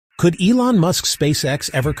Could Elon Musk's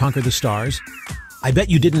SpaceX ever conquer the stars? I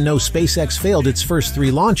bet you didn't know SpaceX failed its first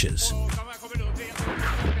 3 launches.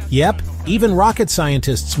 Yep, even rocket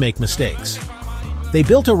scientists make mistakes. They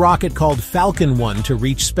built a rocket called Falcon 1 to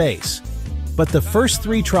reach space. But the first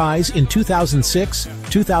 3 tries in 2006,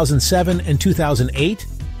 2007, and 2008?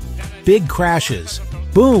 Big crashes.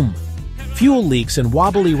 Boom! Fuel leaks and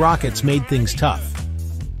wobbly rockets made things tough.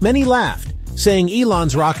 Many laughed, saying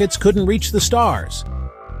Elon's rockets couldn't reach the stars.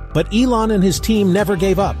 But Elon and his team never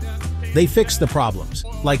gave up. They fixed the problems,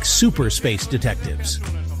 like super space detectives.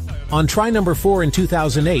 On try number 4 in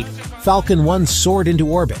 2008, Falcon 1 soared into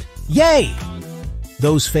orbit. Yay!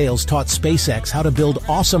 Those fails taught SpaceX how to build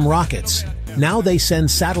awesome rockets. Now they send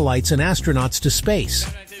satellites and astronauts to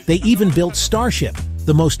space. They even built Starship,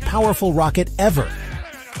 the most powerful rocket ever.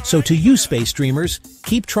 So to you space dreamers,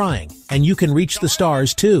 keep trying, and you can reach the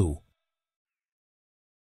stars too.